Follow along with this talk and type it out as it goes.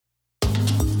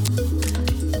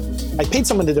I paid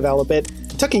someone to develop it.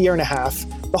 It took a year and a half.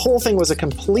 The whole thing was a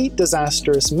complete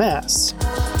disastrous mess.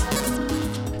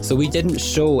 So we didn't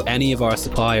show any of our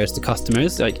suppliers to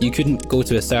customers. Like, you couldn't go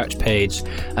to a search page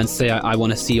and say, I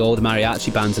want to see all the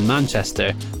mariachi bands in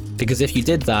Manchester, because if you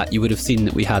did that, you would have seen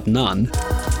that we had none.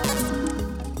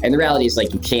 And the reality is,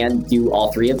 like, you can do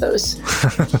all three of those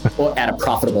at a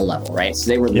profitable level, right? So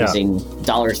they were losing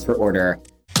dollars per order.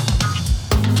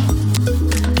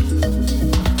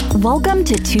 Welcome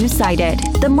to Two-Sided,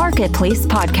 the Marketplace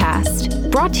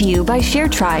podcast, brought to you by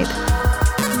ShareTribe.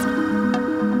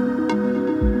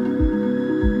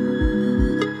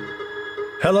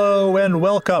 Hello and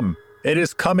welcome. It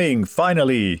is coming,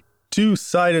 finally,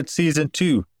 Two-Sided Season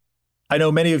 2. I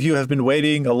know many of you have been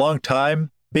waiting a long time.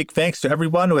 Big thanks to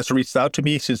everyone who has reached out to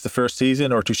me since the first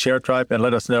season or to ShareTribe and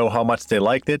let us know how much they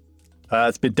liked it.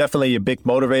 It's been definitely a big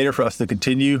motivator for us to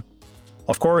continue.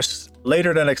 Of course,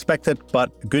 later than expected,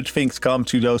 but good things come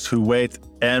to those who wait.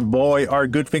 And boy, are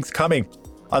good things coming.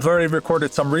 I've already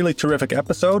recorded some really terrific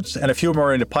episodes and a few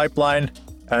more in the pipeline.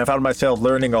 And I found myself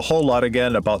learning a whole lot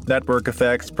again about network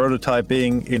effects,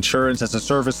 prototyping, insurance as a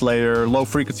service layer,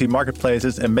 low-frequency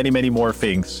marketplaces, and many, many more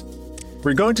things.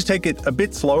 We're going to take it a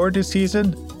bit slower this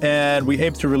season, and we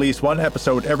aim to release one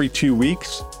episode every 2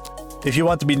 weeks. If you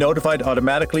want to be notified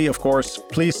automatically, of course,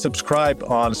 please subscribe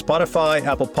on Spotify,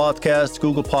 Apple Podcasts,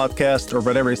 Google Podcasts, or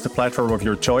whatever is the platform of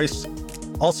your choice.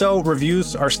 Also,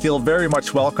 reviews are still very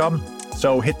much welcome,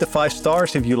 so hit the 5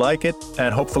 stars if you like it,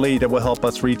 and hopefully that will help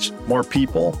us reach more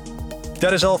people.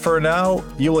 That is all for now.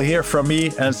 You will hear from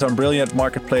me and some brilliant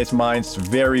marketplace minds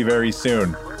very, very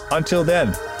soon. Until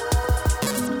then.